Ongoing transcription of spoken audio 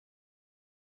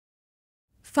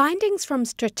Findings from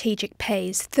Strategic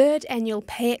Pay's third annual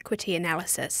pay equity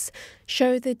analysis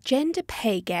show the gender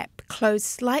pay gap closed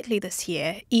slightly this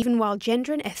year, even while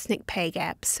gender and ethnic pay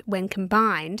gaps, when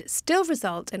combined, still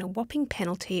result in a whopping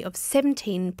penalty of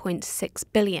 $17.6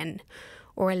 billion,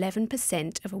 or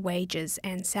 11% of wages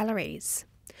and salaries.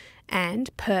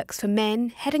 And perks for men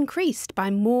had increased by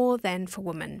more than for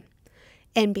women.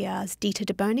 NBR's Dita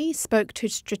De Boni spoke to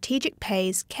Strategic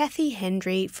Pay's Cathy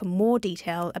Hendry for more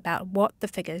detail about what the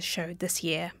figures showed this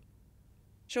year.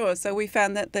 Sure. So we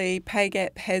found that the pay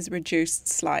gap has reduced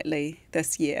slightly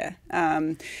this year.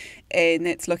 And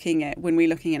that's looking at, when we're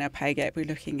looking at our pay gap, we're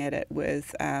looking at it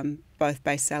with both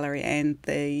base salary and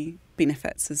the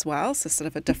benefits as well. So sort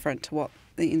of a different to what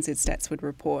the NZ Stats would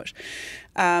report.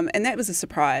 And that was a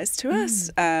surprise to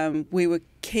us. We were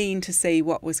keen to see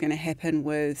what was going to happen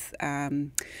with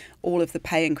all of the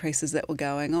pay increases that were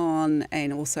going on,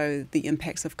 and also the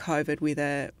impacts of COVID,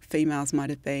 whether females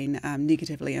might have been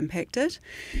negatively impacted.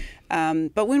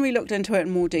 But when we looked into it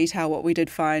in more detail, what we did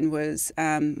find was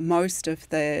most of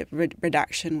the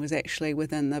reduction was actually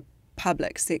within the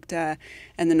public sector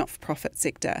and the not-for-profit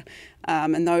sector.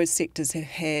 And those sectors have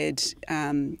had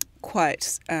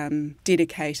quite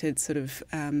dedicated sort of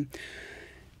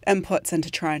inputs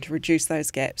into trying to reduce those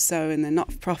gaps. So in the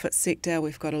not-for-profit sector,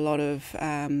 we've got a lot of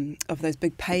those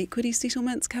big pay equity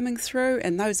settlements coming through,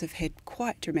 and those have had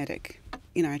quite dramatic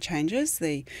changes.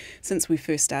 Since we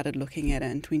first started looking at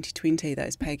it in 2020,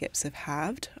 those pay gaps have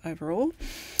halved overall.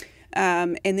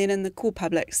 And then in the core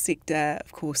public sector,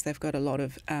 of course, they've got a lot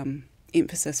of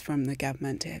emphasis from the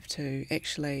government to have to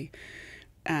actually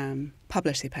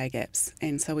publish their pay gaps,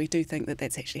 and so we do think that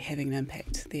that's actually having an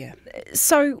impact there.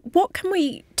 So what can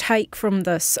we take from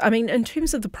this? I mean, in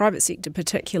terms of the private sector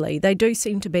particularly, they do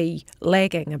seem to be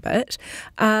lagging a bit.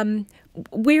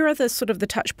 Where are the sort of the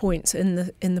touch points in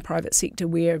the private sector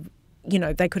where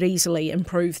they could easily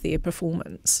improve their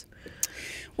performance?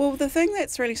 Well, the thing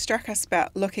that's really struck us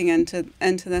about looking into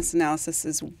this analysis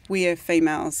is where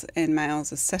females and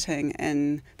males are sitting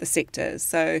in the sectors.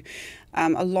 So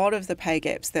a lot of the pay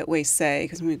gaps that we see,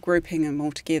 because we're grouping them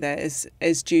all together,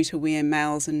 is due to where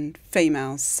males and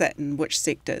females sit in which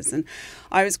sectors. And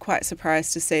I was quite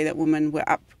surprised to see that women were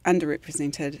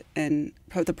underrepresented in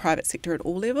the private sector at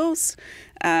all levels.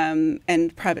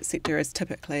 And private sector is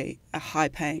typically a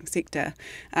high-paying sector.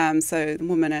 So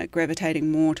women are gravitating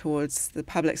more towards the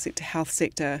public sector, health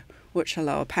sector, which are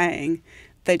lower paying.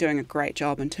 They're doing a great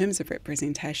job in terms of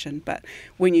representation. But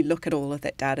when you look at all of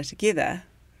that data together,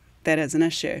 that is an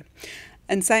issue.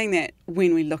 And saying that,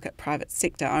 when we look at private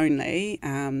sector only,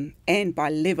 and by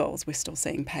levels, we're still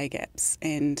seeing pay gaps.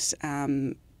 And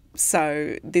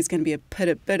so there's going to be a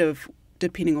bit of,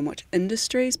 depending on which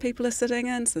industries people are sitting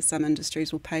in, so some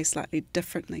industries will pay slightly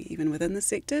differently even within the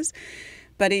sectors.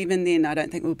 But even then, I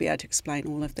don't think we'll be able to explain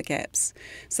all of the gaps.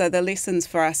 So the lessons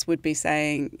for us would be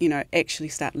saying, actually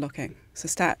start looking. So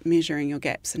start measuring your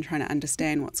gaps and trying to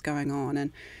understand what's going on,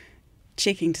 and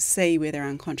checking to see whether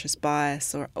unconscious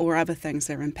bias or other things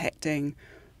are impacting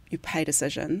your pay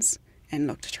decisions, and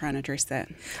look to try and address that.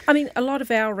 I mean, a lot of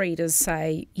our readers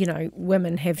say,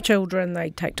 women have children,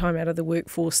 they take time out of the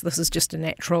workforce, this is just a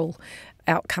natural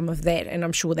outcome of that, and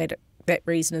I'm sure that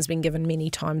reason has been given many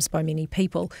times by many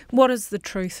people. What is the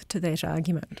truth to that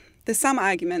argument? There's some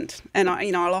argument, and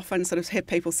I'll often sort of have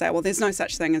people say, well, there's no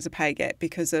such thing as a pay gap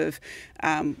because of,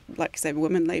 like I say,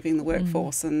 women leaving the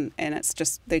workforce, and it's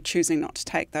just they're choosing not to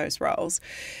take those roles.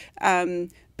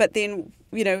 But then,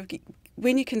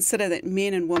 when you consider that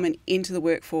men and women enter the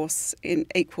workforce in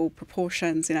equal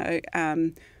proportions,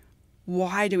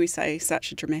 why do we say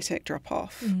such a dramatic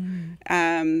drop-off?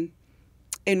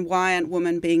 And why aren't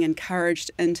women being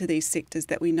encouraged into these sectors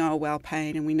that we know are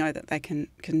well-paid and we know that they can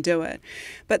do it?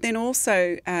 But then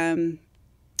also,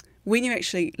 when you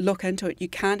actually look into it, you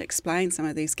can't explain some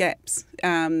of these gaps.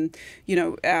 Our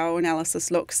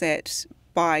analysis looks at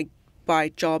by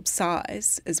job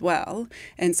size as well,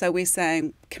 and so we're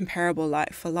saying comparable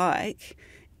like for like,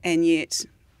 and yet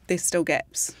there's still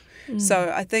gaps.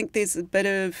 So I think there's a bit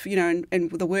of, in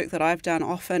the work that I've done,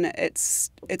 often it's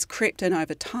crept in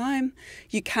over time.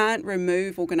 You can't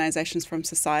remove organisations from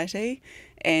society,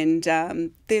 and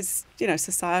there's,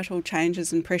 societal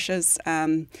changes and pressures.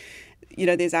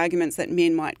 There's arguments that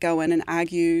men might go in and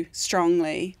argue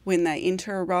strongly when they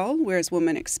enter a role, whereas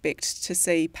women expect to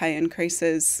see pay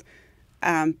increases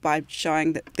by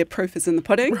showing that their proof is in the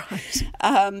pudding.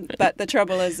 Right. But the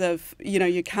trouble is, if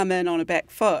you come in on a back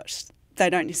foot, they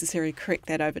don't necessarily correct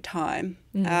that over time.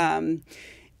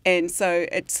 And so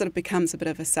it sort of becomes a bit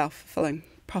of a self-fulfilling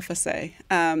prophecy.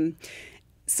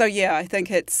 So yeah, I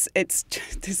think it's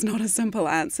there's not a simple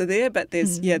answer there, but there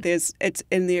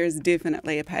is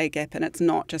definitely a pay gap, and it's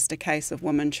not just a case of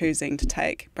women choosing to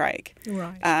take break.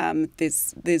 Right.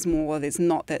 There's more. There's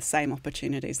not that same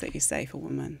opportunities that you see for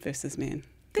women versus men.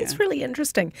 That's really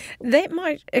interesting. That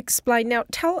might explain. Now,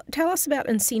 tell us about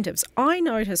incentives. I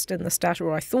noticed in this data,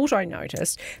 or I thought I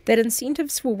noticed, that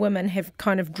incentives for women have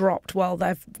kind of dropped while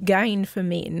they've gained for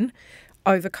men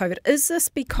over COVID. Is this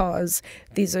because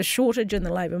there's a shortage in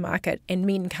the labour market and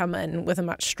men come in with a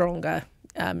much stronger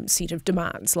set of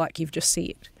demands, like you've just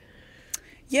said?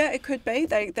 Yeah, it could be.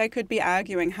 They could be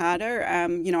arguing harder.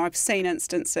 I've seen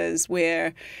instances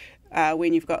where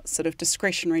when you've got sort of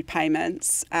discretionary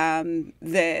payments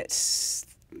that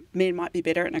men might be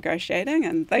better at negotiating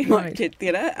and they might get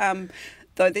better.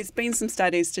 Though there's been some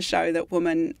studies to show that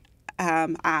women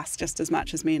ask just as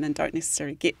much as men and don't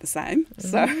necessarily get the same.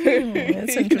 So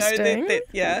that's interesting.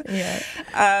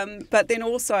 But then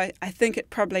also I think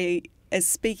it probably is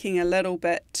speaking a little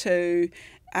bit to,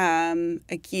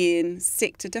 again,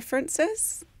 sector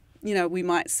differences. We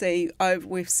might see,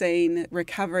 we've seen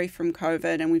recovery from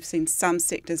COVID, and we've seen some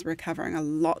sectors recovering a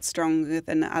lot stronger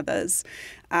than others,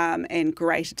 and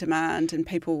greater demand, and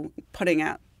people throwing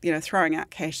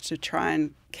out cash to try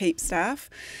and keep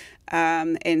staff.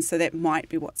 And so that might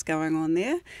be what's going on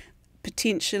there.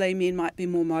 Potentially men might be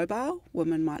more mobile,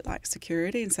 women might like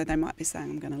security, and so they might be saying,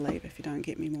 I'm going to leave if you don't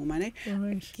get me more money.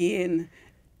 Right. Again,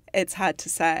 it's hard to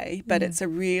say, but it's a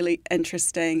really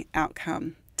interesting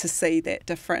outcome to see that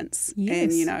difference.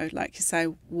 Yes. And, like you say,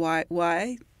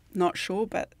 why? Not sure,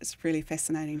 but it's really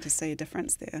fascinating to see a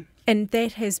difference there. And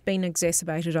that has been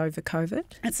exacerbated over COVID?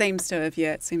 It seems to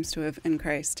have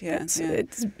increased,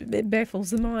 It baffles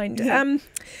the mind. Yeah.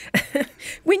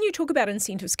 When you talk about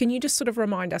incentives, can you just sort of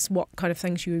remind us what kind of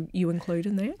things you include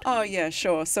in that? Oh, yeah,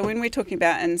 sure. So when we're talking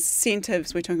about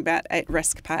incentives, we're talking about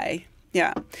at-risk pay.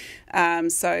 Yeah.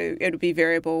 So it would be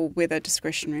variable, whether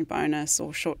discretionary bonus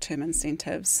or short-term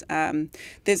incentives.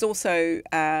 There's also,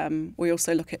 we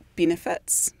also look at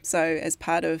benefits. So as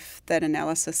part of that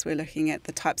analysis, we're looking at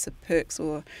the types of perks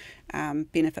or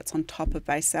benefits on top of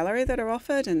base salary that are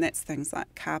offered, and that's things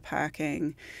like car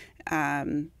parking,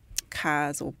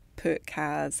 cars or perk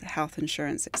cars, health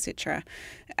insurance, etc.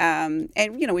 And,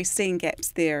 we're seeing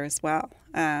gaps there as well.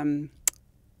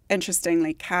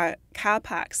 Interestingly, car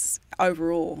parks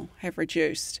overall have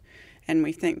reduced, and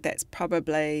we think that's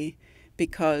probably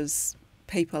because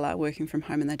people are working from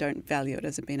home and they don't value it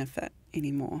as a benefit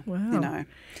anymore. Wow.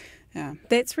 Yeah.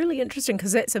 That's really interesting,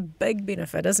 because that's a big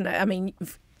benefit, isn't it? I mean,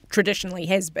 traditionally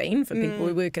has been for people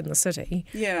who work in the city.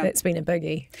 Yeah. That's been a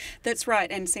biggie. That's right,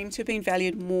 and seems to have been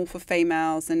valued more for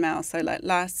females than males. So like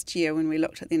last year when we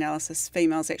looked at the analysis,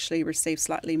 females actually received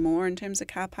slightly more in terms of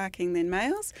car parking than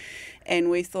males. And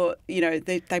we thought,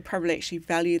 they probably actually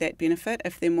value that benefit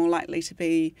if they're more likely to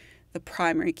be the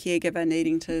primary caregiver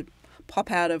needing to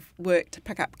pop out of work to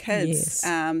pick up kids.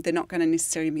 Yes. They're not going to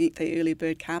necessarily meet the early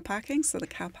bird car parking, so the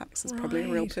car parks is probably a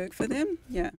real perk for them.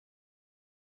 Yeah.